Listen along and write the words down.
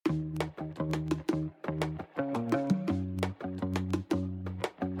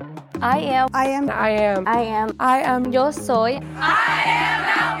I am. I am. I am. I am. I am. Yo soy.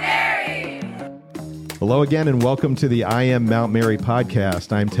 Hello again, and welcome to the I Am Mount Mary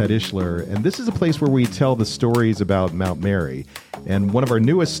podcast. I'm Ted Ishler, and this is a place where we tell the stories about Mount Mary. And one of our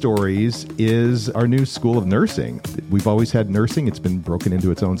newest stories is our new School of Nursing. We've always had nursing. It's been broken into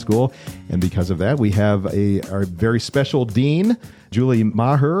its own school. And because of that, we have our very special dean, Dr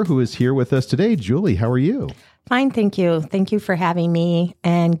Maher, who is here with us today. Julie, how are you? Fine, thank you. Thank you for having me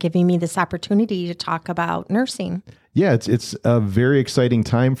and giving me this opportunity to talk about nursing. Yeah, it's a very exciting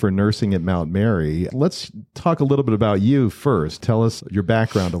time for nursing at Mount Mary. Let's talk a little bit about you first. Tell us your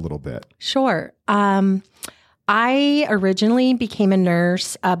background a little bit. Sure. I originally became a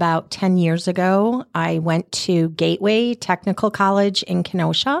nurse about 10 years ago. I went to Gateway Technical College in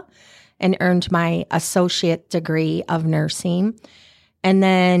Kenosha and earned my associate degree of nursing. And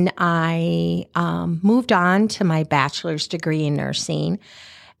then I moved on to my bachelor's degree in nursing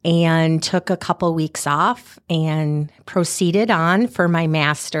and took a couple weeks off and proceeded on for my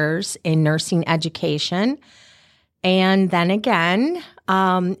master's in nursing education. And then again,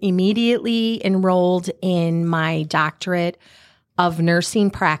 immediately enrolled in my doctorate of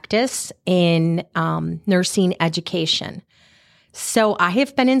nursing practice in nursing education. So I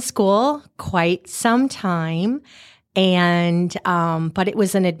have been in school quite some time. And, but it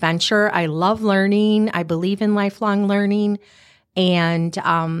was an adventure. I love learning. I believe in lifelong learning. And,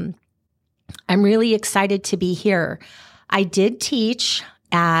 I'm really excited to be here. I did teach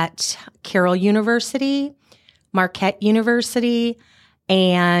at Carroll University, Marquette University,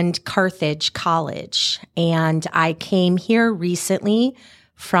 and Carthage College. And I came here recently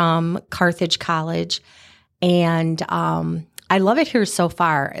from Carthage College. And, I love it here so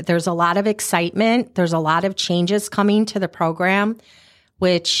far. There's a lot of excitement. There's a lot of changes coming to the program,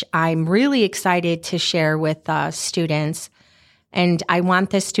 which I'm really excited to share with students. And I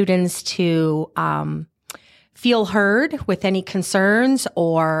want the students to feel heard with any concerns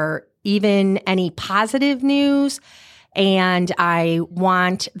or even any positive news. And I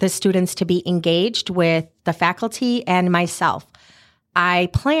want the students to be engaged with the faculty and myself. I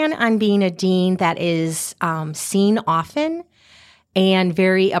plan on being a dean that is seen often and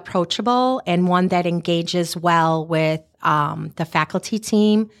very approachable, and one that engages well with the faculty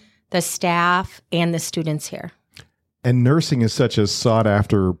team, the staff, and the students here. And nursing is such a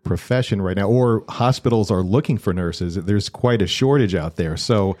sought-after profession right now, or hospitals are looking for nurses. There's quite a shortage out there.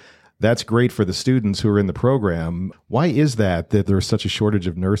 So that's great for the students who are in the program. Why is that there's such a shortage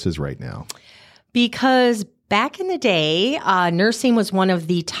of nurses right now? Because back in the day, nursing was one of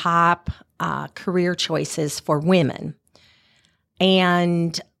the top career choices for women.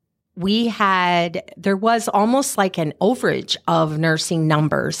 And there was almost like an overage of nursing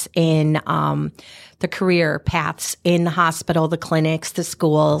numbers in the career paths in the hospital, the clinics, the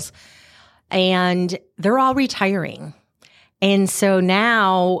schools, and they're all retiring. And so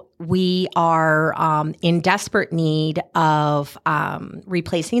now we are in desperate need of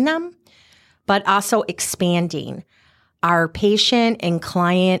replacing them, but also expanding our patient and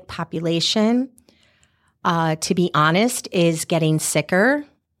client population. To be honest, is getting sicker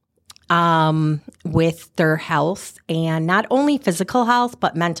with their health, and not only physical health,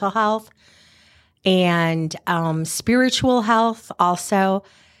 but mental health and spiritual health also.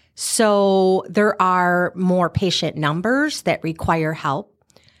 So there are more patient numbers that require help,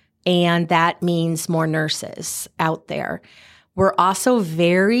 and that means more nurses out there. We're also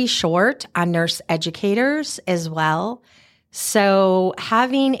very short on nurse educators as well. So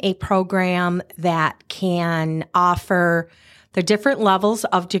having a program that can offer the different levels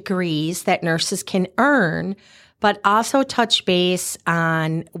of degrees that nurses can earn, but also touch base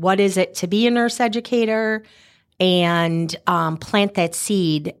on what is it to be a nurse educator and plant that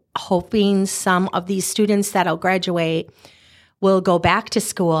seed, hoping some of these students that'll graduate will go back to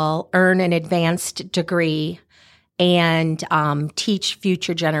school, earn an advanced degree, and teach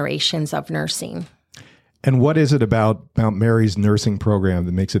future generations of nursing. And what is it about Mount Mary's nursing program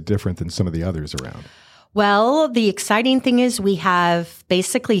that makes it different than some of the others around? Well, the exciting thing is we have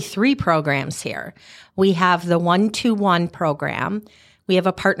basically 3 programs here. We have the 1-2-1 program. We have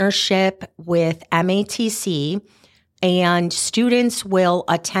a partnership with MATC, and students will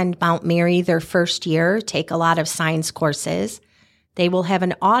attend Mount Mary their first year, take a lot of science courses. They will have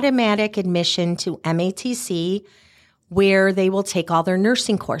an automatic admission to MATC where they will take all their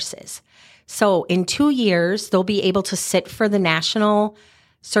nursing courses. So in 2 years, they'll be able to sit for the national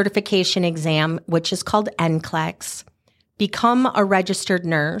certification exam, which is called NCLEX, become a registered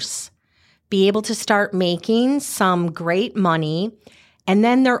nurse, be able to start making some great money, And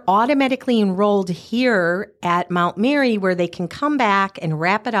then they're automatically enrolled here at Mount Mary, where they can come back and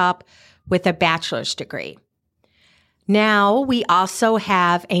wrap it up with a bachelor's degree. Now, we also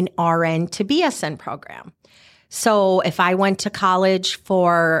have an RN to BSN program. So if I went to college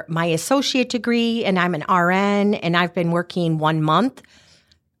for my associate degree and I'm an RN and I've been working 1 month,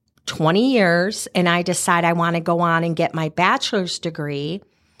 20 years, and I decide I want to go on and get my bachelor's degree,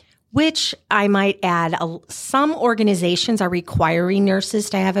 which I might add, some organizations are requiring nurses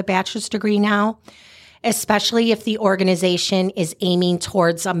to have a bachelor's degree now, especially if the organization is aiming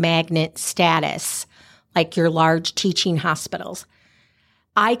towards a magnet status, like your large teaching hospitals.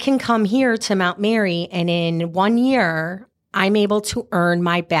 I can come here to Mount Mary, and in 1 year, I'm able to earn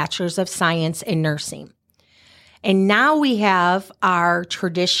my Bachelor's of Science in Nursing. And now we have our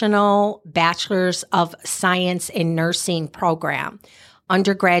traditional Bachelor's of Science in Nursing program,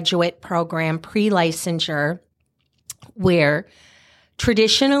 undergraduate program, pre-licensure, where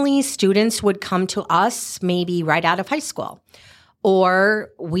traditionally students would come to us maybe right out of high school.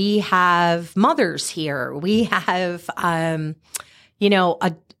 Or we have mothers here. We have,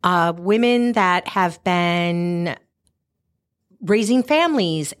 women that have been raising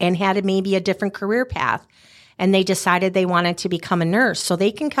families and had maybe a different career path, and they decided they wanted to become a nurse. So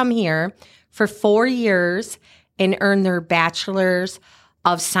they can come here for 4 years and earn their Bachelor's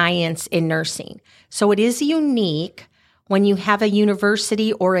of Science in Nursing. So it is unique when you have a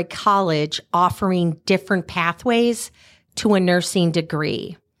university or a college offering different pathways to a nursing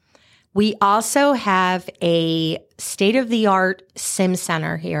degree. We also have a state-of-the-art sim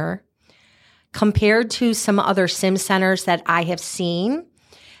center here compared to some other sim centers that I have seen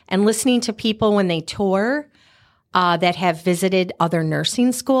and listening to people when they tour that have visited other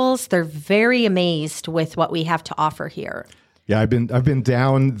nursing schools. They're very amazed with what we have to offer here. Yeah, I've been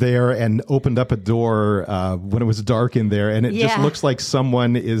down there and opened up a door when it was dark in there, and it just looks like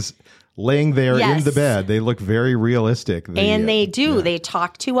someone is laying there in the bed. They look very realistic. And they do. Yeah. They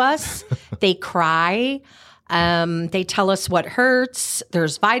talk to us. They cry. They tell us what hurts.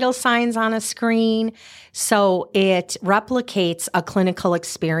 There's vital signs on a screen. So it replicates a clinical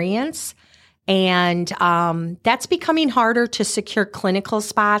experience. And that's becoming harder to secure clinical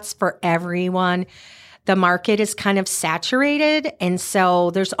spots for everyone. The market is kind of saturated. And so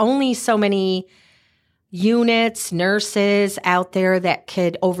there's only so many units, nurses out there that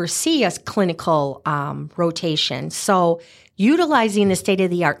could oversee a clinical rotation. So utilizing the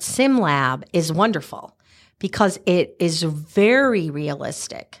state-of-the-art sim lab is wonderful because it is very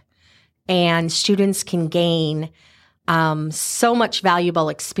realistic and students can gain so much valuable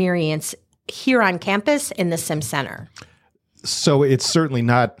experience here on campus in the sim center. So it's certainly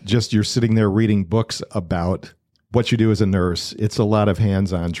not just you're sitting there reading books about what you do as a nurse. It's a lot of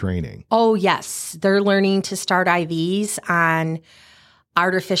hands-on training. Oh, yes. They're learning to start IVs on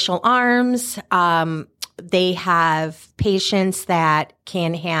artificial arms. They have patients that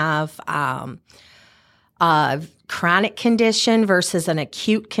can have a chronic condition versus an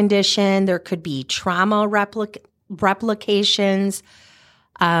acute condition. There could be trauma replications.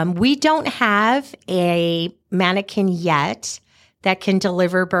 We don't have a mannequin yet that can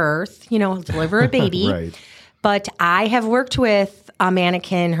deliver deliver a baby. Right. But I have worked with a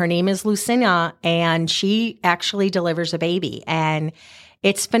mannequin. Her name is Lucina, and she actually delivers a baby. And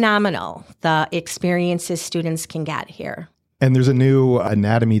it's phenomenal, the experiences students can get here. And there's a new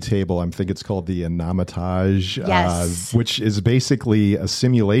anatomy table. I think it's called the Anatomitage, which is basically a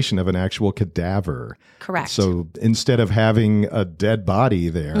simulation of an actual cadaver. Correct. So instead of having a dead body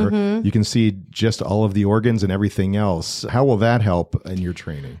there, you can see just all of the organs and everything else. How will that help in your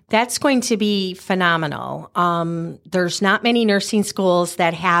training? That's going to be phenomenal. There's not many nursing schools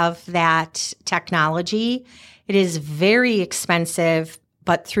that have that technology. It is very expensive,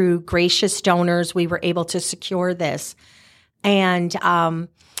 but through gracious donors, we were able to secure this. And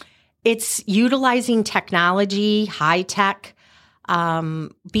it's utilizing technology, high tech,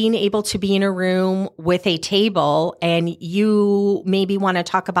 being able to be in a room with a table and you maybe want to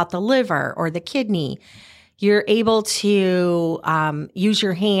talk about the liver or the kidney. You're able to use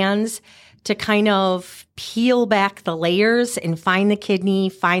your hands to kind of peel back the layers and find the kidney,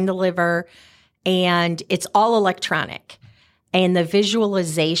 find the liver, and it's all electronic. And the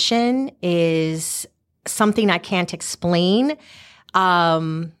visualization is something I can't explain.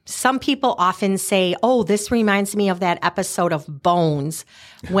 Some people often say, oh, this reminds me of that episode of Bones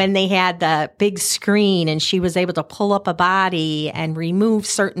when they had the big screen and she was able to pull up a body and remove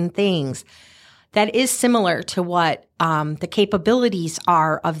certain things. That is similar to what the capabilities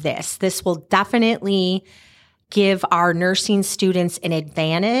are of this. This will definitely give our nursing students an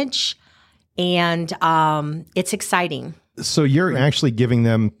advantage, and it's exciting. So you're actually giving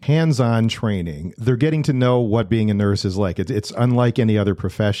them hands-on training. They're getting to know what being a nurse is like. It's unlike any other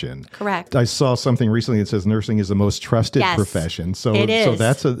profession. Correct. I saw something recently that says nursing is the most trusted profession. So it is.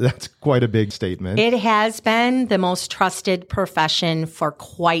 So that's quite a big statement. It has been the most trusted profession for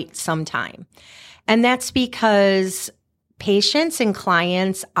quite some time. And that's because patients and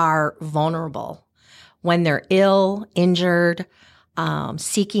clients are vulnerable when they're ill, injured,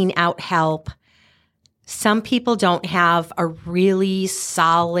 seeking out help. Some people don't have a really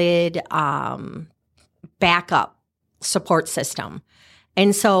solid backup support system.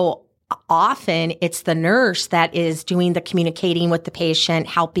 And so often it's the nurse that is doing the communicating with the patient,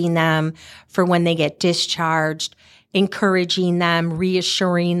 helping them for when they get discharged, encouraging them,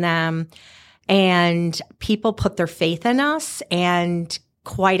 reassuring them. And people put their faith in us. And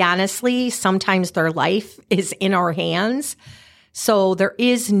quite honestly, sometimes their life is in our hands. So there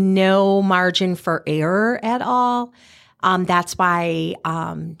is no margin for error at all. That's why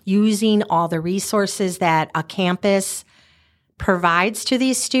using all the resources that a campus provides to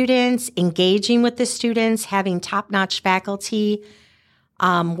these students, engaging with the students, having top-notch faculty,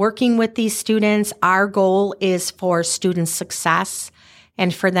 working with these students, our goal is for student success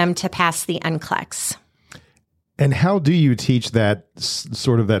and for them to pass the NCLEX. And how do you teach that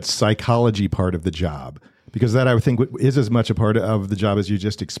sort of that psychology part of the job? Because that, I would think, is as much a part of the job as you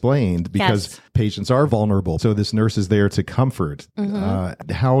just explained, because patients are vulnerable. So this nurse is there to comfort.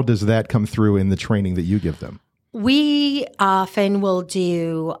 How does that come through in the training that you give them? We often will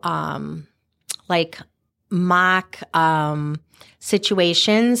do like mock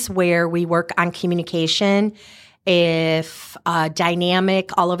situations where we work on communication. If a dynamic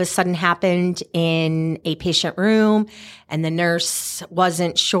all of a sudden happened in a patient room and the nurse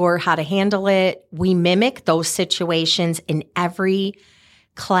wasn't sure how to handle it, we mimic those situations in every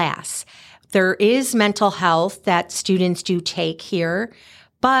class. There is mental health that students do take here,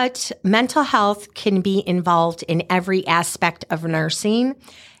 but mental health can be involved in every aspect of nursing,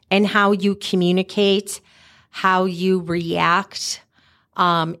 and how you communicate, how you react,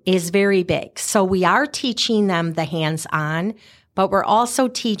 is very big. So we are teaching them the hands-on, but we're also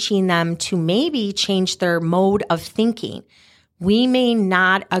teaching them to maybe change their mode of thinking. We may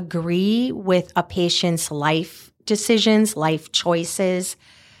not agree with a patient's life decisions, life choices.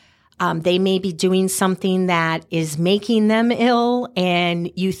 They may be doing something that is making them ill,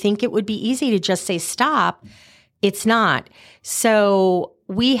 and you think it would be easy to just say stop. It's not. So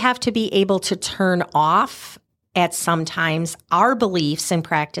we have to be able to turn off at sometimes our beliefs and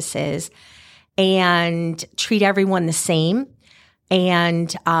practices and treat everyone the same,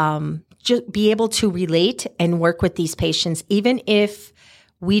 and just be able to relate and work with these patients, even if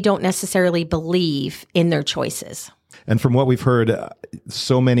we don't necessarily believe in their choices. And from what we've heard,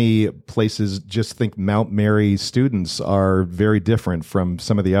 so many places just think Mount Mary students are very different from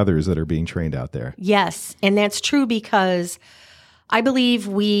some of the others that are being trained out there. Yes, and that's true because I believe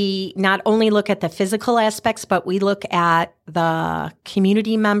we not only look at the physical aspects, but we look at the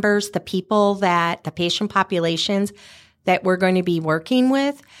community members, the people that the patient populations that we're going to be working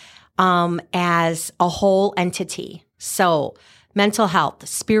with as a whole entity. So mental health,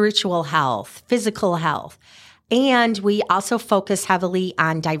 spiritual health, physical health. And we also focus heavily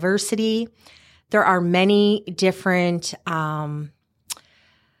on diversity. There are many different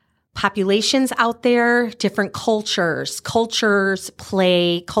populations out there, different cultures. Cultural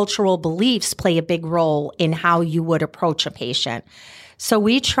beliefs play a big role in how you would approach a patient. So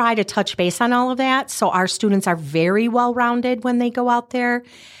we try to touch base on all of that. So our students are very well-rounded when they go out there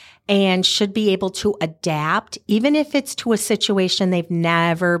and should be able to adapt, even if it's to a situation they've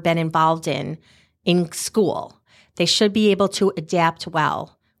never been involved in school. They should be able to adapt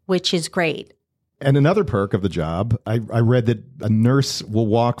well, which is great. And another perk of the job, I read that a nurse will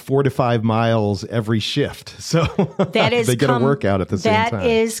walk 4 to 5 miles every shift. So that is they get a workout at the same time. That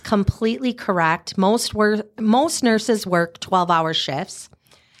is completely correct. Most nurses work 12-hour shifts.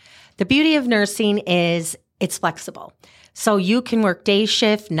 The beauty of nursing is it's flexible. So you can work day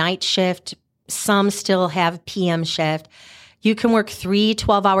shift, night shift. Some still have PM shift. You can work 3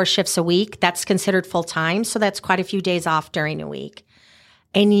 12-hour shifts a week. That's considered full-time. So that's quite a few days off during a week.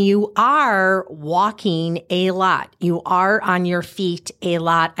 And you are walking a lot. You are on your feet a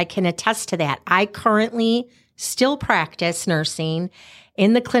lot. I can attest to that. I currently still practice nursing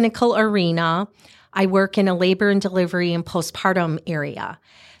in the clinical arena. I work in a labor and delivery and postpartum area.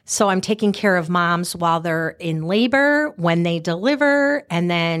 So I'm taking care of moms while they're in labor, when they deliver,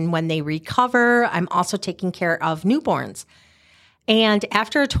 and then when they recover. I'm also taking care of newborns. And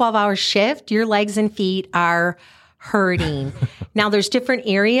after a 12-hour shift, your legs and feet are hurting. Now, there's different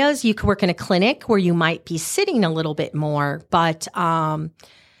areas. You could work in a clinic where you might be sitting a little bit more, but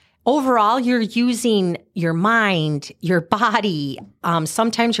overall, you're using your mind, your body,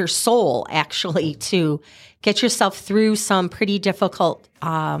 sometimes your soul, actually, to get yourself through some pretty difficult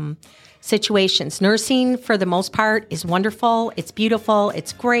situations. Nursing, for the most part, is wonderful. It's beautiful.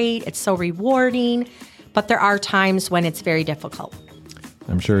 It's great. It's so rewarding. But there are times when it's very difficult.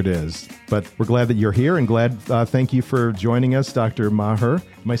 I'm sure it is. But we're glad that you're here and thank you for joining us, Dr. Maher.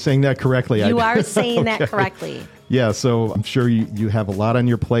 Am I saying that correctly? You are saying that correctly. Yeah, so I'm sure you have a lot on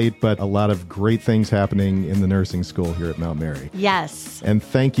your plate, but a lot of great things happening in the nursing school here at Mount Mary. Yes. And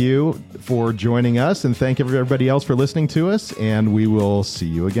thank you for joining us, and thank everybody else for listening to us, and we will see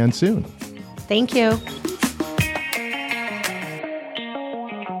you again soon. Thank you.